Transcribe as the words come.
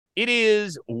It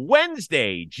is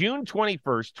Wednesday, June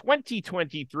 21st,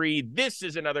 2023. This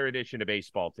is another edition of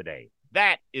Baseball Today.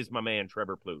 That is my man,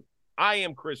 Trevor Plouffe. I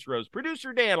am Chris Rose,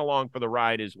 producer Dan along for the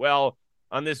ride as well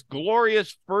on this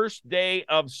glorious first day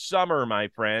of summer, my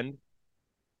friend.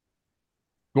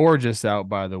 Gorgeous out,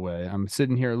 by the way. I'm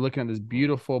sitting here looking at this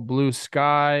beautiful blue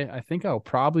sky. I think I'll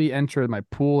probably enter my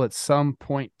pool at some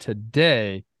point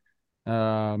today.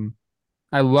 Um,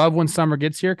 I love when summer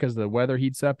gets here because the weather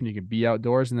heats up and you can be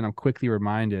outdoors. And then I'm quickly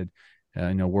reminded,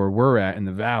 where we're at in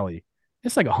the valley,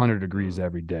 it's like 100 degrees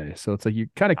every day. So it's like you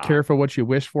kind of careful what you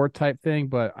wish for type thing.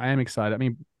 But I am excited. I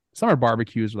mean, summer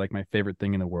barbecues are like my favorite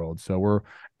thing in the world. So we're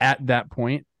at that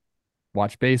point.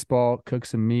 Watch baseball, cook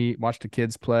some meat, watch the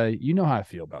kids play. You know how I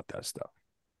feel about that stuff.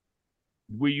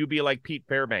 Will you be like Pete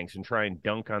Fairbanks and try and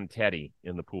dunk on Teddy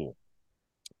in the pool?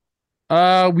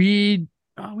 We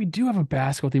do have a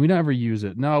basketball team. We don't ever use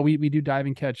it. No, we do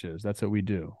diving catches. That's what we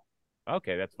do.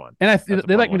 Okay, that's fun. And That's a they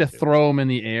fun like me one, to too. throw them in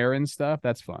the air and stuff.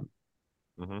 That's fun.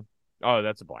 Mm-hmm. Oh,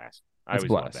 that's a blast. I That's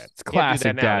always love blast. that. It's Can't do that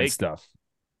classic now. dad stuff.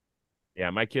 Yeah,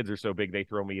 my kids are so big, they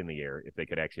throw me in the air. If they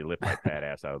could actually lift my fat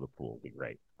ass out of the pool, it'd be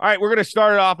great. All right, we're going to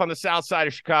start it off on the south side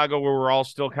of Chicago where we're all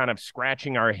still kind of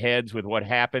scratching our heads with what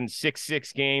happened.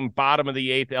 6-6 game, bottom of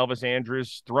the eighth, Elvis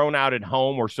Andrus thrown out at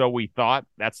home, or so we thought.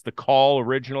 That's the call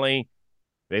originally.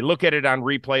 They look at it on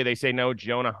replay. They say, no,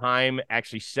 Jonah Heim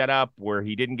actually set up where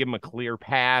he didn't give him a clear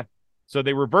path. So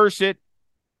they reverse it.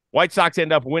 White Sox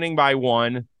end up winning by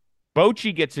 1.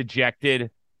 Bochy gets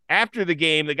ejected. After the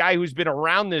game, the guy who's been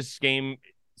around this game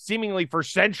seemingly for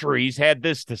centuries had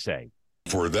this to say.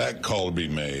 For that call to be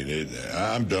made,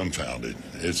 I'm dumbfounded.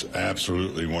 It's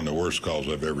absolutely one of the worst calls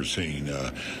I've ever seen.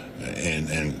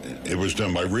 And it was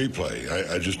done by replay.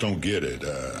 I just don't get it.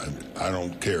 I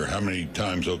don't care how many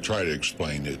times they'll try to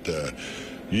explain it.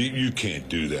 You can't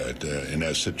do that in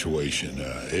that situation.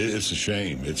 It's a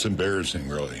shame. It's embarrassing,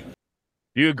 really.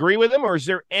 Do you agree with him, or is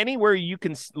there anywhere you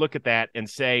can look at that and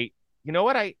say, you know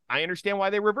what, I understand why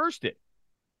they reversed it?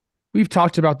 We've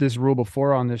talked about this rule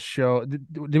before on this show.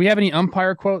 Do we have any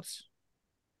umpire quotes?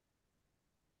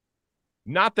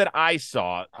 Not that I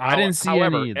saw. I didn't see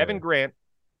however, any either.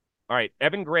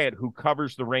 Evan Grant, who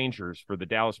covers the Rangers for the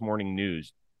Dallas Morning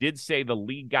News, did say the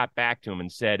league got back to him and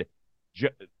said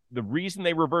the reason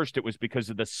they reversed it was because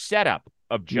of the setup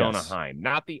of Jonah Heim,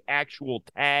 not the actual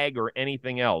tag or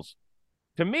anything else.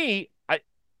 To me,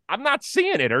 I'm not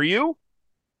seeing it. Are you?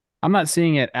 I'm not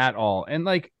seeing it at all. And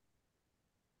like,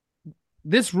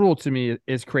 this rule to me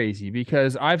is crazy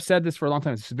because I've said this for a long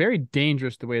time. It's very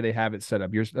dangerous the way they have it set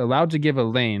up. You're allowed to give a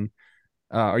lane,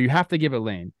 or you have to give a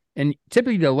lane. And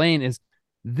typically the lane is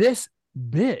this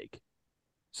big.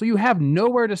 So you have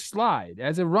nowhere to slide.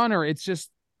 As a runner, it's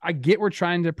just, I get we're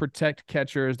trying to protect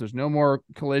catchers. There's no more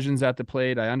collisions at the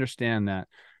plate. I understand that.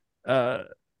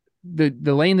 The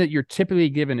lane that you're typically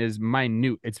given is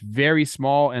minute. It's very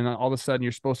small, and all of a sudden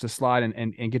you're supposed to slide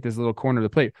and get this little corner of the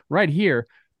plate. Right here,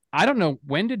 I don't know,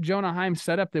 when did Jonah Heim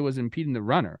set up that was impeding the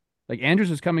runner? Like, Andrus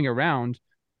is coming around.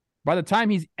 By the time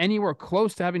he's anywhere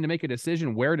close to having to make a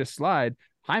decision where to slide,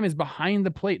 Heim is behind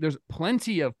the plate. There's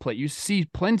plenty of plate. You see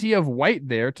plenty of white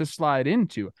there to slide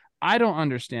into. I don't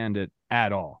understand it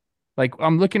at all. Like,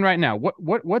 I'm looking right now.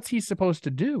 What's he supposed to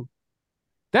do?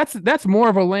 That's more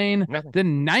of a lane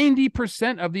than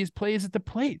 90% of these plays at the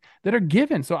plate that are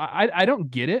given. So I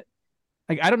don't get it.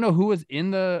 Like, I don't know who was in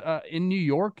New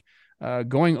York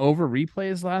going over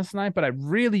replays last night, but I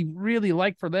really, really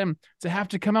like for them to have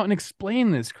to come out and explain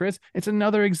this, Chris. It's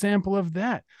another example of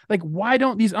that. Like, why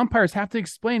don't these umpires have to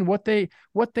explain what they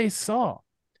saw?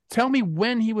 Tell me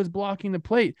when he was blocking the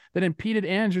plate that impeded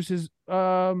Andrus's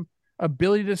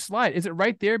ability to slide. Is it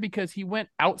right there because he went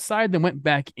outside then went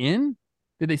back in?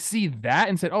 Did they see that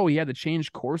and said, oh, he had to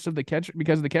change course of the catcher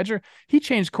because of the catcher? He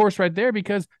changed course right there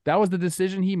because that was the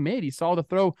decision he made. He saw the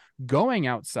throw going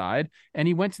outside and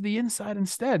he went to the inside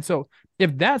instead. So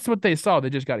if that's what they saw,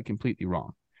 they just got it completely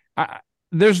wrong.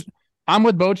 I'm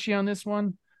with Bochy on this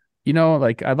one.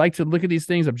 Like, I'd like to look at these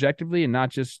things objectively and not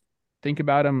just think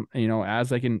about him, as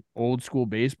like an old school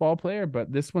baseball player.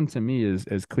 But this one to me is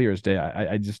as clear as day.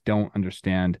 I just don't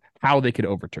understand how they could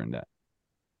overturn that.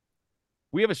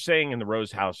 We have a saying in the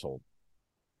Rose household: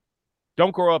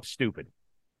 don't grow up stupid.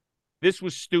 This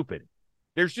was stupid.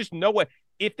 There's just no way.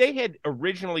 If they had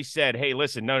originally said, hey,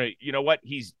 listen, no, you know what?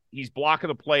 He's blocking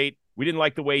the plate. We didn't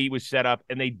like the way he was set up,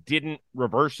 and they didn't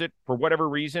reverse it for whatever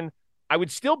reason, I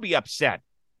would still be upset.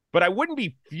 But I wouldn't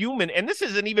be fuming. And this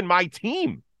isn't even my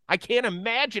team. I can't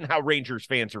imagine how Rangers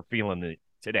fans are feeling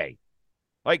today.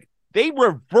 Like, they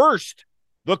reversed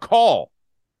the call.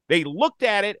 They looked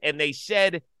at it and they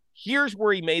said, here's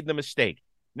where he made the mistake.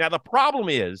 Now, the problem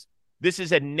is This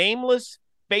is a nameless,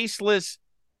 faceless,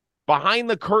 behind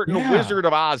the curtain Wizard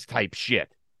of Oz type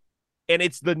shit. And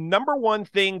it's the number one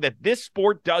thing that this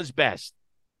sport does best.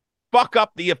 Fuck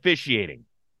up the officiating.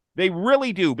 They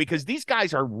really do, because these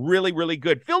guys are really, really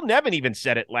good. Phil Nevin even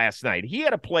said it last night. He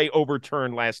had a play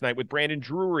overturned last night with Brandon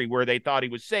Drury where they thought he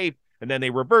was safe, and then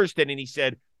they reversed it, and he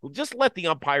said, well, just let the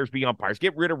umpires be umpires.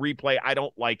 Get rid of replay. I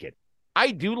don't like it.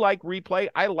 I do like replay.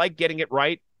 I like getting it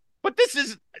right. But this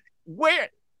is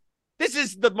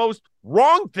the most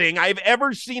wrong thing I've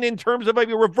ever seen in terms of a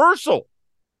reversal.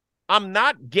 I'm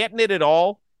not getting it at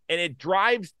all, and it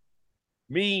drives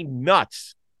me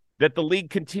nuts that the league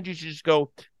continues to just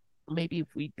go, maybe if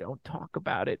we don't talk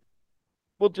about it,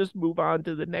 we'll just move on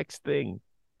to the next thing.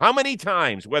 How many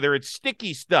times, whether it's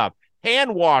sticky stuff,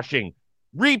 hand washing,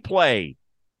 replay,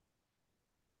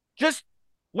 just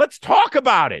let's talk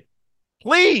about it.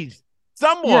 Please,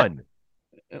 someone.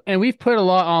 Yeah. And we've put a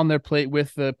lot on their plate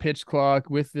with the pitch clock,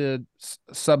 with the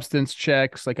substance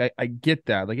checks. Like, I get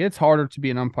that. Like, it's harder to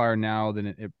be an umpire now than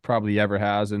it probably ever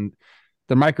has. And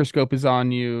the microscope is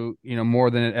on you, more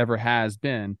than it ever has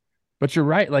been. But you're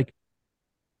right. Like,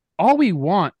 all we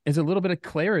want is a little bit of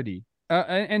clarity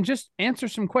and just answer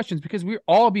some questions, because we're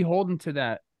all beholden to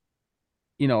that.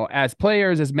 As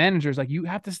players, as managers, like, you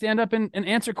have to stand up and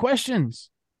answer questions.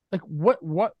 Like,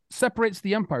 what separates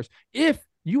the umpires? If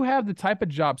you have the type of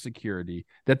job security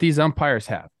that these umpires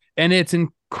have, and it's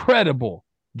incredible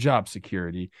job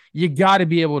security, you got to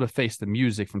be able to face the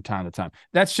music from time to time.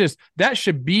 That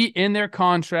should be in their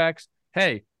contracts.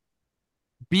 Hey,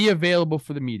 be available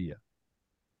for the media.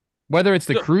 Whether it's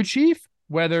the crew chief,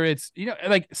 whether it's,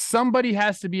 like, somebody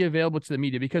has to be available to the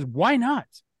media, because why not?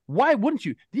 Why wouldn't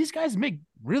you? These guys make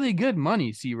really good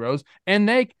money, C-Rose, and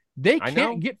they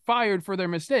can't get fired for their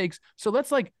mistakes. So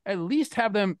let's, like, at least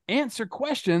have them answer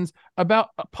questions about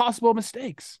possible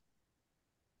mistakes.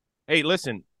 Hey,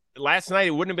 listen, last night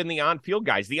it wouldn't have been the on-field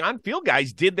guys. The on-field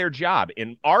guys did their job.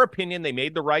 In our opinion, they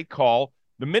made the right call.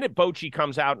 The minute Bochy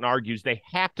comes out and argues, they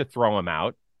have to throw him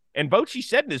out. And Bochy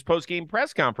said in his post-game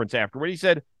press conference afterward, he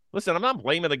said, listen, I'm not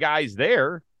blaming the guys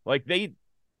there. Like, they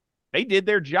did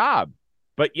their job.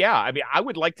 But, yeah, I mean, I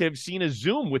would like to have seen a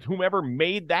Zoom with whomever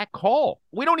made that call.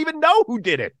 We don't even know who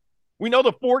did it. We know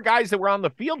the 4 guys that were on the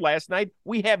field last night.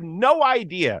 We have no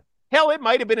idea. Hell, it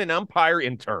might have been an umpire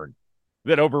intern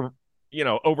that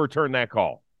overturned that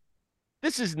call.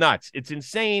 This is nuts. It's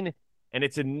insane, and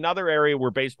it's another area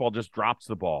where baseball just drops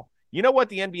the ball. You know what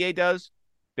the NBA does?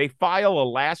 They file a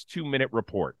last 2-minute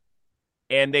report,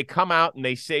 and they come out and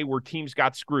they say where teams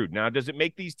got screwed. Now, does it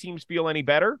make these teams feel any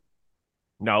better?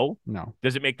 No.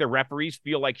 Does it make the referees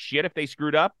feel like shit if they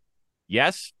screwed up?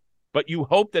 Yes. But you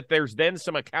hope that there's then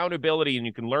some accountability and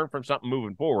you can learn from something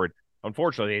moving forward.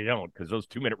 Unfortunately, they don't, because those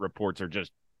 2-minute reports are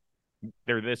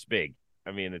they're this big.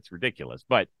 I mean, it's ridiculous.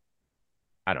 But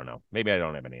I don't know. Maybe I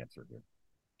don't have an answer here.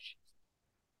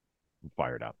 I'm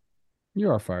fired up.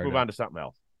 You are fired up. Move on to something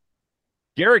else.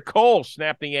 Garrett Cole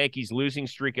snapped the Yankees' losing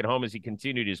streak at home as he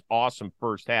continued his awesome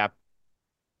first half.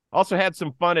 Also had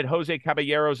some fun at Jose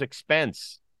Caballero's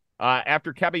expense.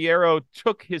 After Caballero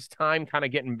took his time kind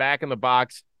of getting back in the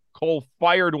box, Cole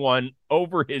fired one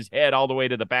over his head all the way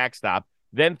to the backstop,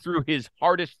 then threw his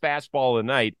hardest fastball of the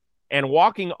night, and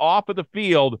walking off of the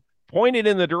field, pointed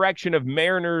in the direction of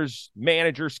Mariners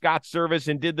manager Scott Service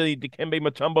and did the Dikembe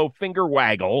Mutombo finger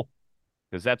waggle,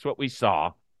 because that's what we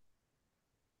saw.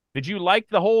 Did you like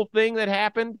the whole thing that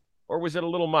happened, or was it a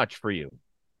little much for you?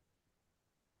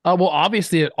 Well,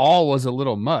 obviously it all was a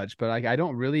little much, but I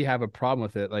don't really have a problem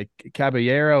with it. Like,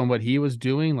 Caballero and what he was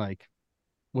doing, like,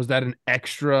 was that an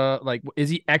extra? Like,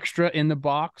 is he extra in the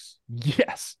box?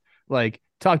 Yes. Like,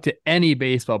 talk to any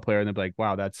baseball player and they'll be like,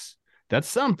 wow, that's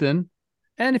something.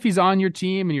 And if he's on your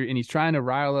team and he's trying to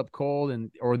rile up Cole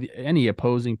or any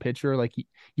opposing pitcher, like,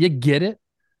 you get it.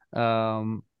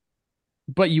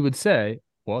 But you would say,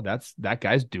 well, that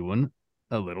guy's doing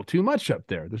a little too much up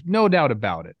there. There's no doubt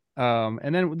about it.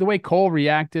 And then the way Cole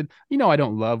reacted, I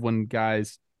don't love when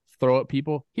guys throw at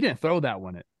people. He didn't throw that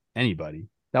one at anybody.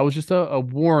 That was just a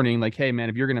warning, like, hey, man,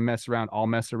 if you're going to mess around, I'll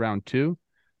mess around too.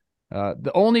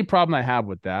 The only problem I have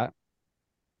with that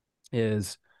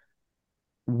is,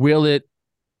 will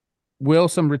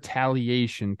some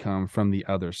retaliation come from the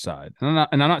other side? And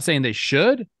I'm not saying they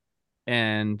should,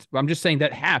 and I'm just saying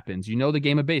that happens. You know the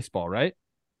game of baseball, right?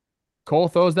 Cole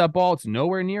throws that ball. It's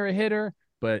nowhere near a hitter,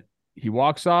 but he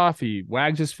walks off. He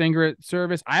wags his finger at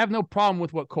Service. I have no problem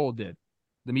with what Cole did.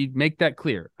 Let me make that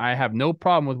clear. I have no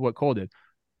problem with what Cole did.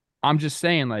 I'm just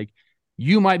saying, like,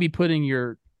 you might be putting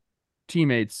your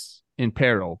teammates in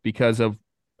peril because of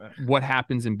what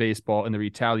happens in baseball and the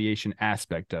retaliation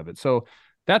aspect of it. So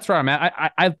That's where I'm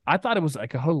at. I thought it was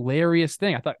like a hilarious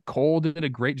thing. I thought Cole did a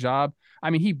great job. I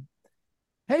mean,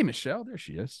 hey, Michelle, there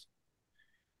she is.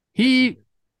 He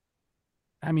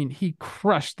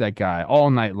crushed that guy all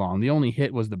night long. The only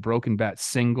hit was the broken bat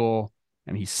single,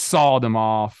 and he sawed him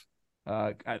off.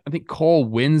 I think Cole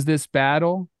wins this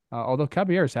battle, although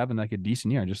Caballero's having like a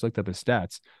decent year. I just looked up his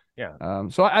stats. Yeah.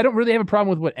 So I don't really have a problem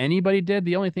with what anybody did.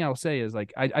 The only thing I'll say is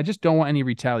like I just don't want any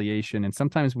retaliation. And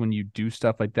sometimes when you do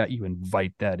stuff like that, you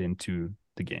invite that into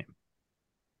the game.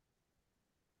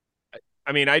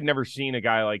 I mean, I'd never seen a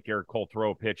guy like Garrett Cole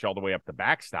throw a pitch all the way up the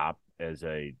backstop as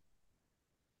a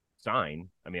sign.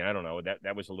 I mean, I don't know.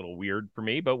 That was a little weird for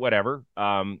me, but whatever.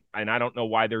 And I don't know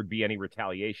why there'd be any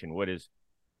retaliation. What is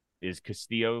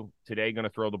Castillo today going to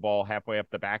throw the ball halfway up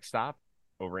the backstop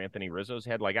over Anthony Rizzo's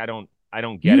head? Like, I don't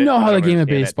get it. You know how the game of understand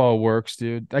baseball works,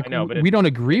 dude. Like, I know, but we don't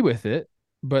agree with it,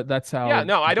 but that's how I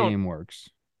the don't. game works.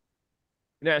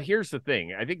 Now, here's the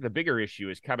thing. I think the bigger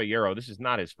issue is Caballero. This is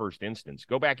not his first instance.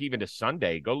 Go back even to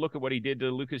Sunday. Go look at what he did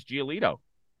to Lucas Giolito.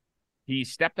 He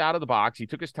stepped out of the box. He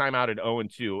took his time out at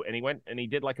 0-2, and he went and he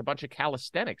did like a bunch of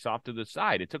calisthenics off to the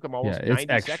side. It took him almost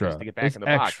 90 seconds to get back in the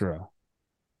box.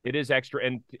 It is extra.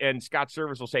 And Scott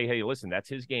Service will say, hey, listen, that's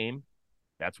his game.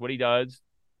 That's what he does.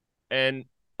 And,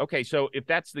 okay, so if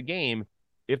that's the game,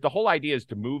 if the whole idea is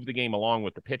to move the game along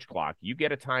with the pitch clock, you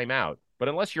get a timeout. But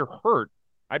unless you're hurt,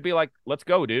 I'd be like, let's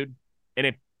go, dude. And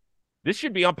if this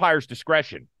should be umpire's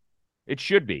discretion. It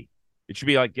should be. It should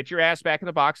be like, get your ass back in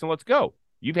the box and let's go.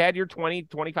 You've had your 20,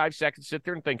 25 seconds, sit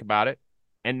there and think about it,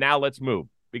 and now let's move.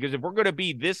 Because if we're going to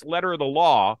be this letter of the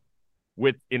law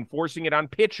with enforcing it on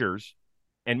pitchers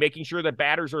and making sure that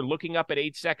batters are looking up at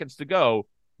 8 seconds to go,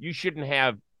 you shouldn't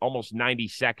have almost 90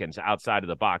 seconds outside of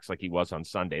the box like he was on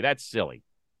Sunday. That's silly.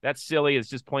 That's silly. It's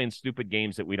just playing stupid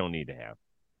games that we don't need to have.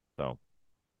 So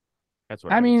that's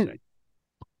what I mean. Say.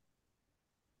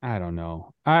 I don't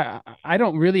know. I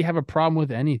don't really have a problem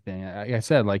with anything. Like I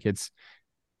said, like this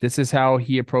is how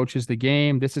he approaches the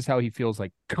game. This is how he feels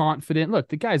like confident. Look,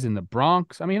 the guy's in the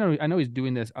Bronx. I mean, I know he's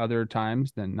doing this other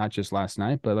times than not just last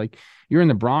night, but like you're in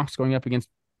the Bronx going up against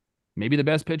maybe the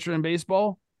best pitcher in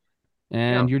baseball,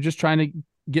 and you're just trying to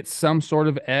get some sort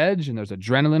of edge, and there's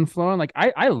adrenaline flowing. Like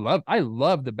I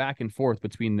love the back and forth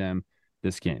between them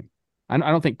this game. I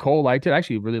don't think Cole liked it. I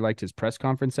actually really liked his press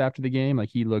conference after the game. Like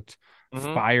he looked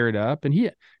fired up,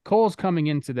 and Cole's coming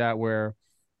into that where,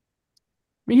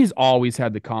 I mean, he's always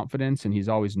had the confidence and he's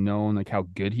always known like how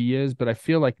good he is. But I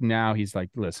feel like now he's like,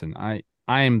 listen, I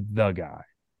am the guy.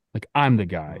 Like I'm the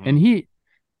guy. And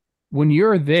when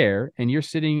you're there and you're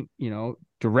sitting,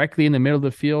 directly in the middle of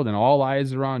the field and all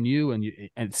eyes are on you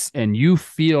and you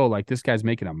feel like this guy's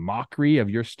making a mockery of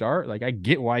your start. Like I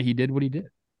get why he did what he did.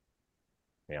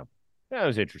 Yeah. That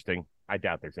was interesting. I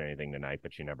doubt there's anything tonight,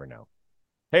 but you never know.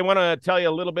 Hey, I want to tell you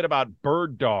a little bit about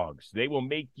Bird Dogs. They will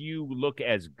make you look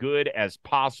as good as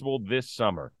possible this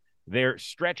summer. Their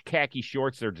stretch khaki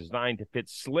shorts are designed to fit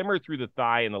slimmer through the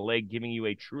thigh and the leg, giving you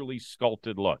a truly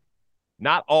sculpted look.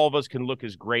 Not all of us can look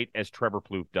as great as Trevor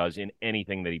Plouffe does in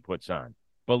anything that he puts on.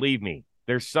 Believe me,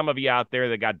 there's some of you out there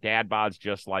that got dad bods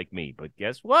just like me. But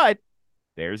guess what?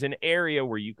 There's an area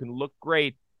where you can look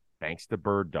great thanks to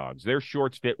Bird Dogs. Their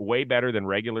shorts fit way better than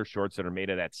regular shorts that are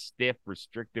made of that stiff,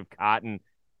 restrictive cotton.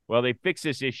 Well, they fix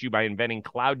this issue by inventing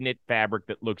cloud knit fabric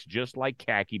that looks just like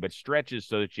khaki but stretches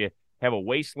so that you have a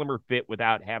way slimmer fit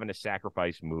without having to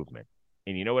sacrifice movement.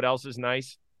 And you know what else is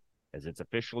nice? As it's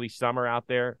officially summer out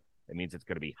there, it means it's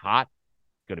going to be hot,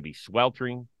 it's going to be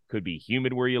sweltering, could be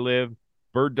humid where you live.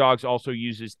 Bird Dogs also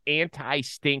uses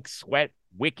anti-stink sweat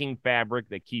wicking fabric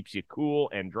that keeps you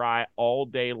cool and dry all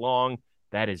day long.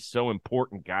 That is so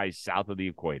important, guys, south of the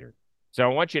equator. So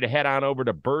I want you to head on over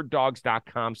to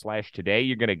birddogs.com/today.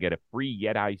 You're going to get a free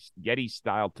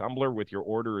Yeti-style tumbler with your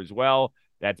order as well.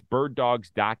 That's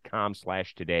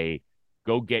birddogs.com/today.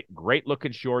 Go get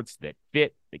great-looking shorts that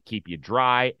fit, that keep you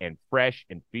dry and fresh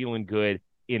and feeling good,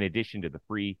 in addition to the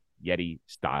free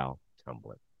Yeti-style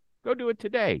tumbler. Go do it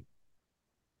today.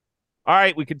 All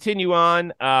right, we continue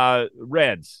on.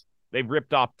 Reds. They've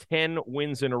ripped off 10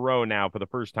 wins in a row now for the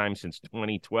first time since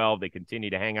 2012. They continue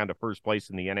to hang on to first place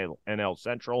in the NL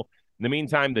Central. In the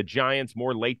meantime, the Giants,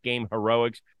 more late-game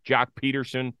heroics. Jock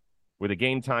Peterson with a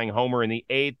game-tying homer in the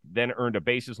 8th, then earned a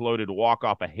bases-loaded walk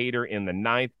off a hater in the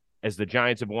 9th as the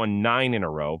Giants have won 9 in a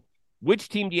row. Which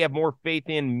team do you have more faith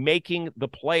in making the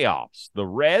playoffs, the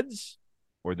Reds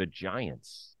or the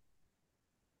Giants?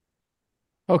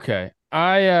 Okay.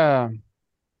 I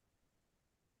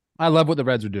love what the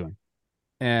Reds are doing.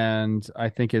 And I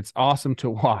think it's awesome to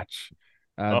watch.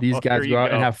 These guys there go you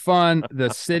out and go. have fun. The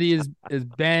city is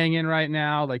banging right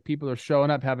now. Like people are showing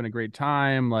up, having a great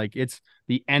time. Like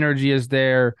the energy is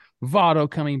there. Votto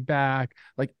coming back.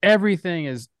 Like everything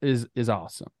is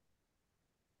awesome.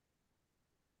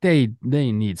 They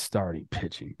need starting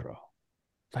pitching, bro.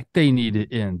 Like they need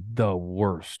it in the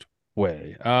worst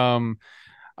way.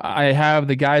 I have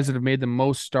the guys that have made the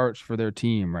most starts for their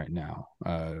team right now.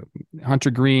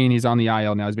 Hunter Green, he's on the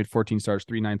IL now. He's made 14 starts,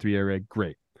 3.93 ERA.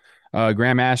 Great.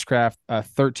 Graham Ashcraft,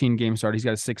 13 game start. He's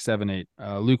got a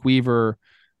 6.78. Luke Weaver,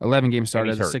 11 game start,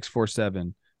 has a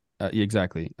 6.47.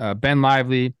 Exactly. Ben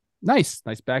Lively, nice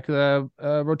back to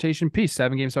the rotation piece.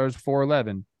 7 game starters,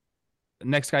 4.11.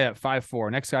 Next guy up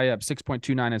 5.4. Next guy up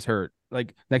 6.29 is hurt.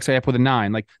 Like next guy up with a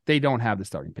 9. Like they don't have the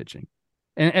starting pitching,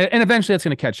 and eventually that's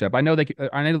going to catch up. I know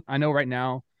I know right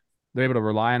now they're able to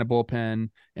rely on a bullpen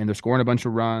and they're scoring a bunch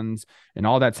of runs and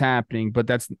all that's happening, but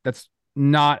that's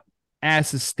not as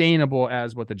sustainable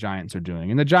as what the Giants are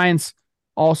doing. And the Giants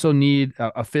also need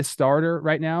a fifth starter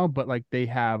right now, but like they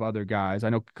have other guys. I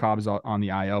know Cobb's on the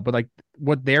IL, but like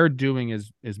what they're doing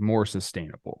is more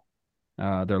sustainable.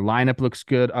 Their lineup looks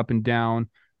good up and down.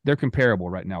 They're comparable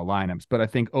right now, lineups. But I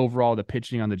think overall the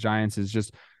pitching on the Giants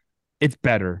is it's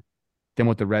better than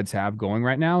what the Reds have going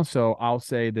right now. So I'll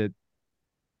say that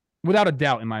without a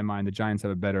doubt in my mind, the Giants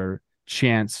have a better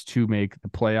chance to make the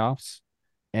playoffs.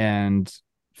 And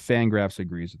Fangraphs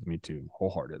agrees with me too,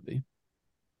 wholeheartedly.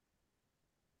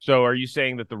 So are you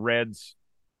saying that the Reds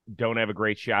don't have a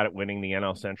great shot at winning the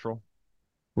NL Central?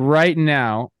 Right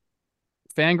now,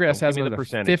 Fangraphs has the a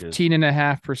percentages.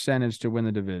 15.5% to win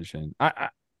the division.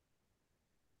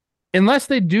 Unless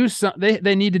they do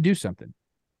they need to do something.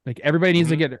 Like everybody needs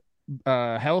to get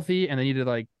healthy, and they need to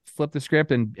like flip the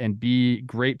script and be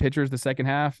great pitchers the second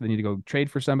half. They need to go trade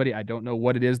for somebody. I don't know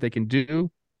what it is they can do,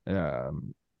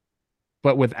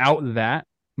 but without that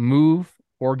move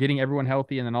or getting everyone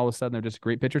healthy, and then all of a sudden they're just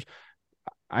great pitchers,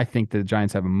 I think the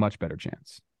Giants have a much better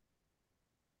chance.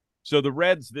 So the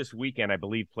Reds this weekend, I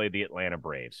believe, play the Atlanta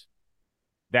Braves.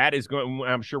 That is going.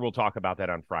 I'm sure we'll talk about that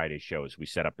on Friday's show as we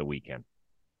set up the weekend.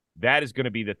 That is going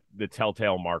to be the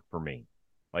telltale mark for me.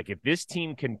 Like if this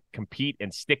team can compete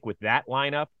and stick with that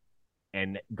lineup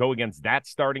and go against that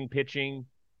starting pitching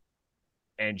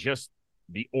and just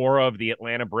the aura of the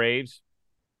Atlanta Braves,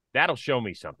 that'll show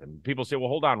me something. People say, well,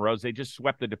 hold on, Rose. They just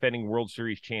swept the defending World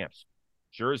Series champs.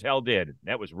 Sure as hell did.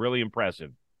 That was really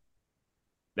impressive.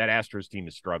 That Astros team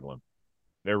is struggling.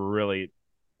 They're really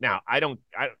now. I don't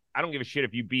give a shit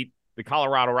if you beat the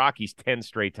Colorado Rockies 10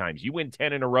 straight times. You win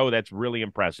 10 in a row. That's really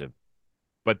impressive.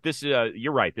 But this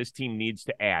you're right. This team needs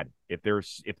to add if they're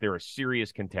a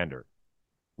serious contender.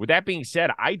 With that being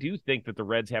said, I do think that the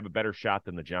Reds have a better shot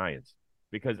than the Giants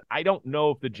because I don't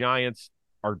know if the Giants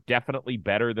are definitely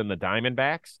better than the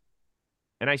Diamondbacks,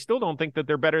 and I still don't think that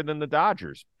they're better than the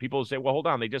Dodgers. People say, well, hold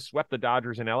on, they just swept the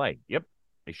Dodgers in L.A. Yep,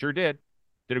 they sure did.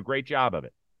 Did a great job of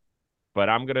it. But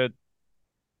I'm going to,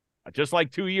 just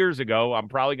like 2 years ago, I'm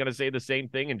probably going to say the same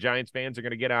thing, and Giants fans are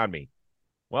going to get on me.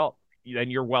 Well, then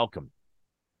you're welcome.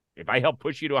 If I helped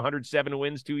push you to 107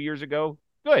 wins 2 years ago,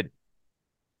 good.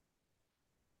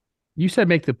 You said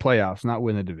make the playoffs, not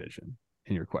win the division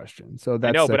in your question. So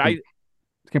that's a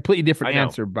completely different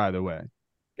answer, by the way.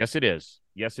 Yes, it is.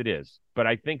 Yes, it is. But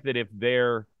I think that if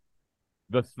they're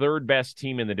the third best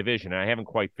team in the division, and I haven't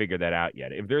quite figured that out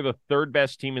yet. If they're the third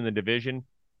best team in the division,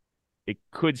 it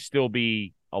could still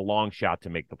be a long shot to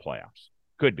make the playoffs.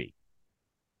 Could be.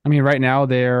 I mean, right now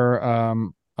they're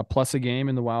a plus a game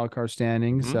in the wild card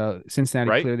standings.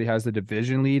 Cincinnati clearly has the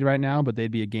division lead right now, but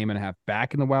they'd be a game and a half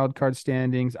back in the wild card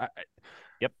standings.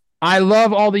 I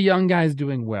love all the young guys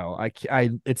doing well.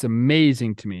 It's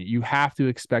amazing to me. You have to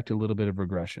expect a little bit of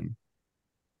regression.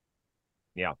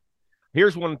 Yeah.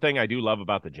 Here's one thing I do love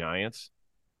about the Giants.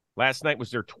 Last night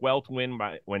was their 12th win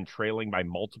when trailing by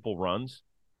multiple runs.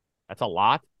 That's a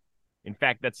lot. In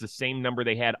fact, that's the same number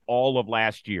they had all of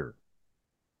last year.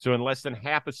 So in less than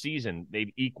half a season,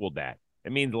 they've equaled that.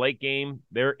 It means late game,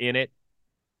 they're in it.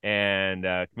 And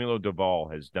Camilo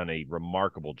Doval has done a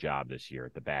remarkable job this year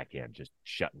at the back end, just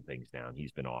shutting things down.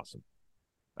 He's been awesome.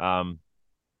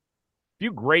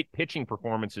 Few great pitching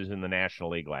performances in the National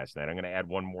League last night. I'm going to add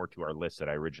one more to our list that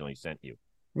I originally sent you.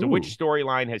 So which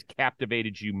storyline has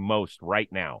captivated you most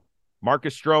right now?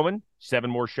 Marcus Stroman, 7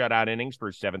 more shutout innings for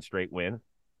his 7th straight win.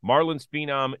 Marlins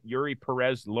phenom Yuri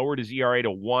Perez lowered his ERA to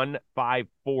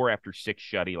 1.54 after 6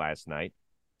 shutty last night.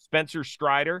 Spencer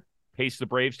Strider paced the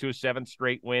Braves to a 7th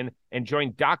straight win and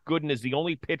joined Doc Gooden as the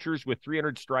only pitchers with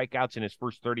 300 strikeouts in his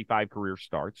first 35 career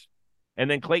starts. And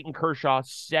then Clayton Kershaw,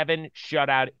 7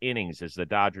 shutout innings as the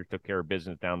Dodgers took care of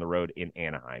business down the road in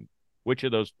Anaheim. Which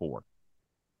of those 4?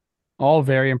 All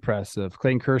very impressive.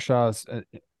 Clayton Kershaw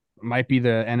might be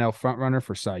the NL frontrunner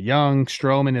for Cy Young.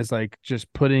 Stroman is like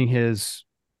just putting his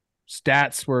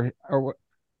stats where, or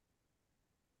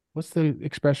what's the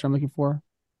expression I'm looking for?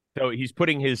 So he's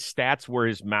putting his stats where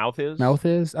his mouth is. Mouth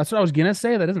is. That's what I was gonna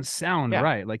say. That doesn't sound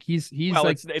right. Like he's well,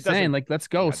 like saying like, let's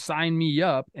go, sign me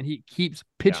up, and he keeps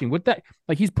pitching with that.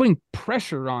 Like he's putting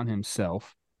pressure on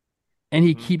himself, and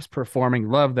he keeps performing.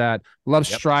 Love that. Love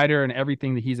Strider and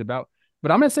everything that he's about.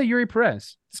 But I'm gonna say Yuri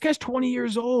Perez. This guy's 20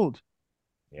 years old.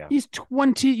 Yeah, he's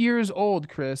 20 years old,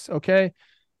 Chris. Okay,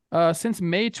 since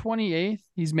May 28th,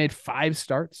 he's made 5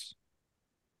 starts.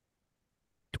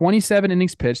 27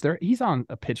 innings pitched. There, he's on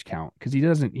a pitch count because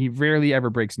he rarely ever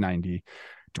breaks 90.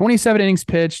 27 innings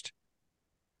pitched,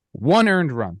 1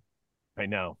 earned run. I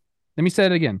know. Let me say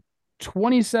it again.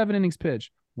 27 innings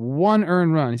pitched, 1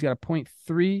 earned run. He's got a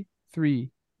 .33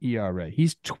 ERA.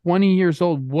 He's 20 years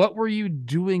old. What were you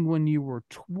doing when you were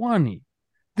 20?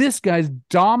 This guy's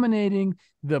dominating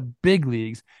the big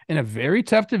leagues in a very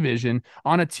tough division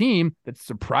on a team that's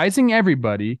surprising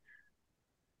everybody.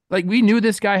 Like, we knew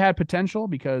this guy had potential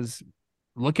because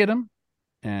look at him,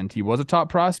 and he was a top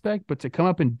prospect, but to come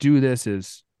up and do this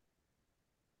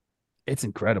it's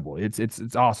incredible. It's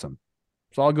awesome.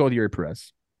 So I'll go with Yuri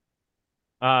Perez.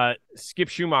 Skip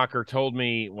Schumacher told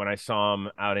me when I saw him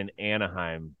out in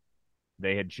Anaheim,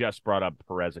 they had just brought up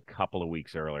Perez a couple of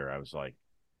weeks earlier. I was like,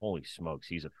 holy smokes,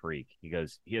 he's a freak. He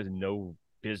goes, he has no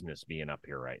business being up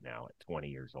here right now at 20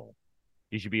 years old.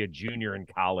 He should be a junior in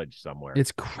college somewhere.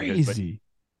 It's crazy.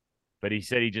 But he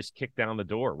said he just kicked down the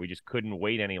door. We just couldn't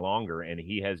wait any longer, and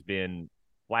he has been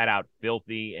flat out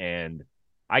filthy, and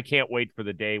I can't wait for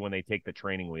the day when they take the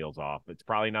training wheels off. It's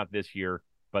probably not this year,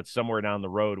 but somewhere down the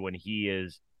road when he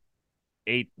is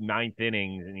 8th, 9th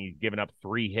innings, and he's given up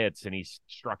 3 hits, and he's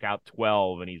struck out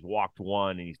 12, and he's walked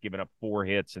 1, and he's given up 4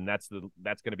 hits, and that's going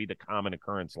to be the common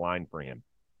occurrence line for him.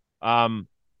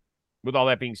 With all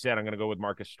that being said, I'm going to go with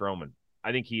Marcus Stroman.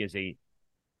 I think he's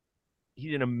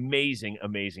an amazing,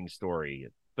 amazing story.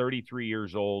 33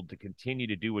 years old to continue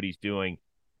to do what he's doing.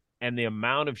 And the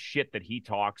amount of shit that he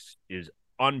talks is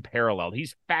unparalleled.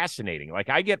 He's fascinating. Like,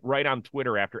 I get right on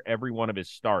Twitter after every one of his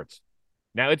starts.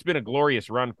 Now, it's been a glorious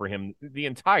run for him the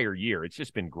entire year. It's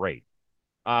just been great.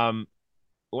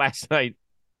 Last night,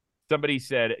 somebody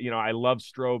said, I love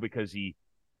Stroh because he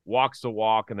walks the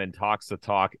walk and then talks the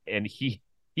talk. And he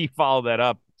followed that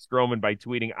up, Stroman, by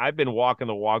tweeting, I've been walking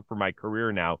the walk for my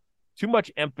career now. Too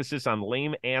much emphasis on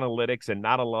lame analytics and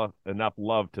not enough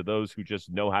love to those who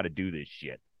just know how to do this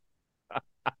shit.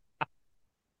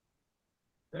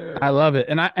 I love it.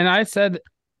 And I said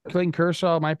Clayton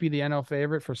Kershaw might be the NL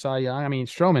favorite for Cy Young. I mean,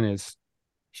 Stroman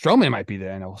might be the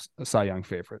NL Cy Young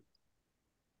favorite.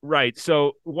 Right.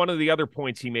 So one of the other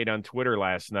points he made on Twitter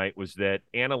last night was that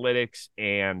analytics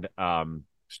and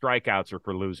strikeouts are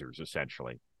for losers,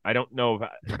 essentially. I don't know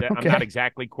if okay. I'm not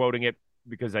exactly quoting it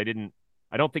because I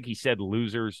don't think he said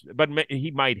losers, but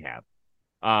he might have.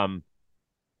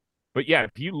 But yeah,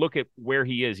 if you look at where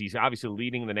he is, he's obviously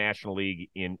leading the National League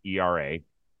in ERA.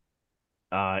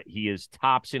 He is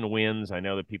tops in wins. I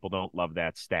know that people don't love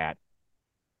that stat.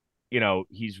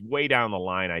 He's way down the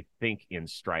line, I think, in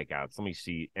strikeouts. Let me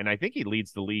see. And I think he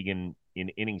leads the league in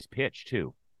innings pitched,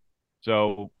 too.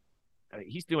 So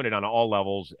he's doing it on all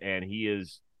levels, and he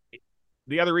is –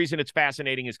 the other reason it's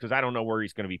fascinating is because I don't know where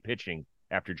he's going to be pitching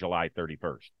after July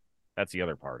 31st. That's the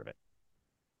other part of it.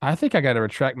 I think I got to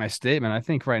retract my statement. I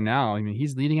think right now, I mean,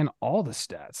 he's leading in all the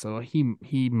stats. So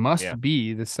he must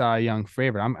be the Cy Young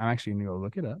favorite. I'm actually going to go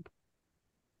look it up.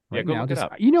 Right now, look it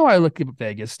up. I look at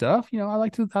Vegas stuff. I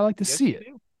like to see it.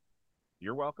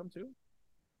 You're welcome to.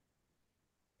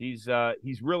 He's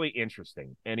really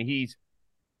interesting, and he's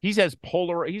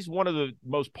one of the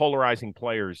most polarizing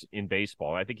players in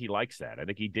baseball. I think he likes that. I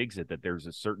think he digs it that there's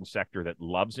a certain sector that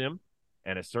loves him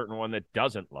and a certain one that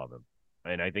doesn't love him.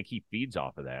 And I think he feeds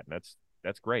off of that. And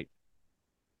that's great.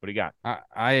 What do you got?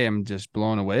 I am just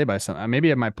blown away by something.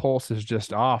 Maybe my pulse is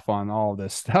just off on all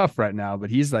this stuff right now,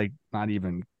 but he's like not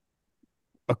even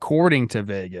according to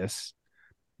Vegas.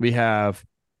 We have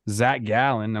Zach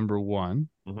Gallen, number 1,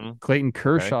 Clayton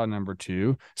Kershaw, number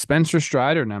 2, Spencer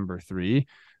Strider, number 3,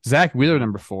 Zach Wheeler,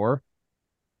 number 4.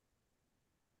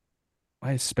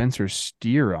 Why is Spencer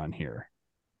Steer on here?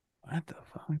 What the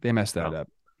fuck? They messed that up.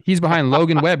 He's behind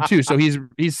Logan Webb too, so he's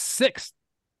 6th,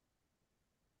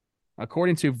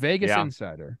 according to Vegas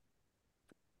Insider.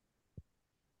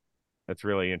 That's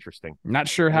really interesting. Not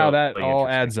sure how that all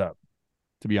adds up,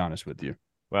 to be honest with you.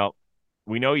 Well,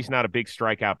 we know he's not a big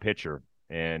strikeout pitcher,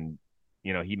 and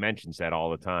he mentions that all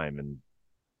the time. And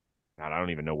God, I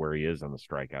don't even know where he is on the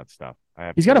strikeout stuff. I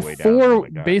have He's to got go a way down. Oh 4 my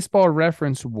God. baseball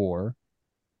reference WAR.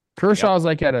 Kershaw's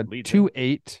like at a Leads him.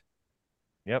 2.8.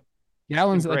 Yep.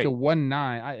 Gallen's Been at like a great.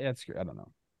 1.9. I don't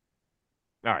know.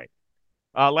 All right.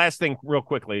 Last thing, real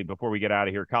quickly, before we get out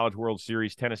of here, College World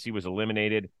Series, Tennessee was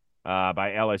eliminated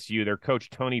by LSU. Their coach,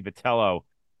 Tony Vitello,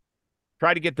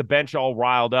 tried to get the bench all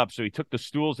riled up, so he took the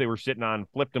stools they were sitting on,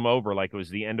 flipped them over like it was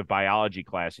the end of biology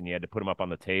class, and you had to put them up on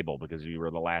the table because you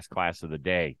were the last class of the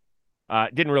day.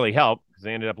 It didn't really help because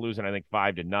they ended up losing, I think,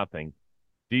 5-0.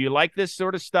 Do you like this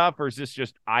sort of stuff, or is this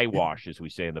just eyewash, as we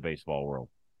say in the baseball world?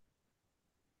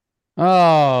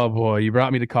 Oh boy, you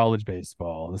brought me to college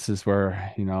baseball. This is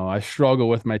where, I struggle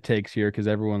with my takes here because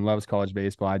everyone loves college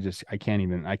baseball. I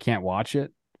can't watch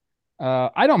it.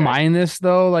 I don't mind this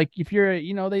though. Like if you're,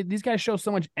 these guys show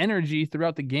so much energy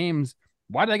throughout the games.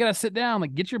 Why do I gotta sit down?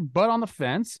 Like get your butt on the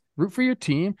fence, root for your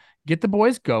team, get the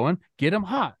boys going, get them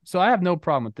hot. So I have no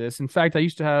problem with this. In fact, I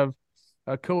used to have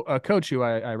a coach who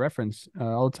I reference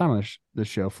all the time on this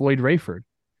show, Floyd Rayford.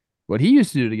 What he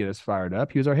used to do to get us fired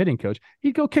up, he was our hitting coach.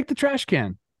 He'd go kick the trash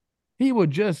can. He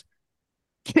would just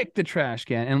kick the trash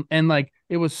can. And like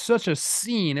it was such a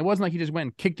scene. It wasn't like he just went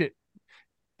and kicked it.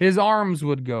 His arms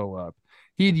would go up.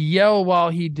 He'd yell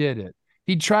while he did it.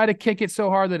 He'd try to kick it so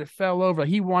hard that it fell over.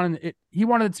 He wanted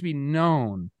it to be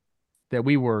known that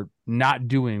we were not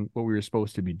doing what we were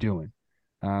supposed to be doing.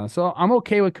 So I'm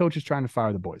okay with coaches trying to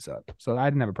fire the boys up. So I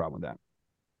didn't have a problem with that.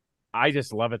 I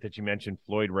just love it that you mentioned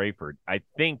Floyd Rayford. I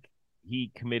think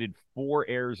he committed 4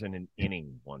 errors in an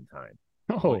inning one time.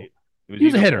 Oh, it was he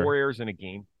was a either hitter. 4 errors in a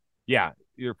game. Yeah,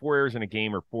 either 4 errors in a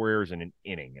game or 4 errors in an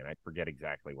inning, and I forget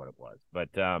exactly what it was. But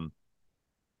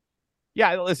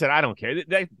yeah, listen, I don't care.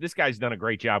 This guy's done a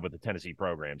great job with the Tennessee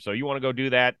program. So you want to go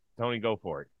do that, Tony? Go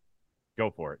for it.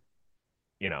 Go for it.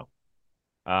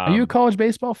 Are you a college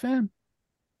baseball fan?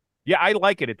 Yeah, I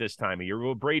like it at this time of year.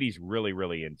 Well, Brady's really,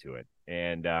 really into it,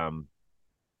 and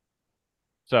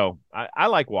so I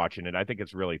like watching it. I think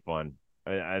it's really fun.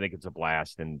 I think it's a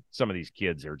blast, and some of these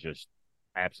kids are just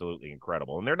absolutely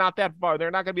incredible. And they're not that far.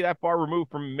 They're not going to be that far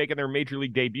removed from making their major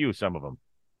league debut. Some of them,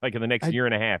 like in the next year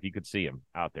and a half, you could see them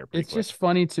out there. It's quick. just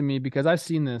funny to me because I've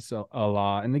seen this a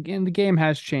lot, and the game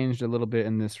has changed a little bit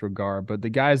in this regard. But the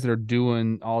guys that are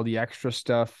doing all the extra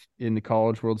stuff in the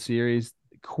College World Series,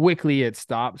 quickly it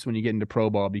stops when you get into pro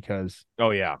ball because oh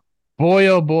yeah, boy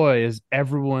oh boy is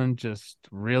everyone just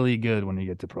really good when you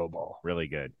get to pro ball. Really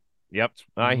good. Yep,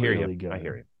 I hear really you. Good. I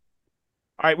hear you.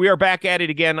 All right, we are back at it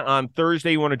again on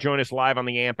Thursday. You want to join us live on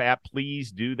the AMP app?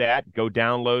 Please do that. Go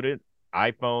download it.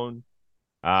 iPhone.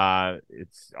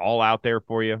 It's all out there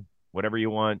for you. Whatever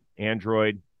you want.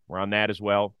 Android. We're on that as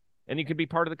well. And you can be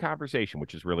part of the conversation,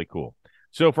 which is really cool.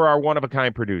 So for our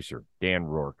one-of-a-kind producer, Dan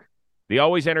Rourke, the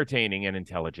always entertaining and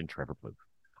intelligent Trevor Plouffe,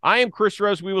 I am Chris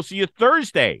Rose. We will see you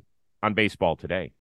Thursday on Baseball Today.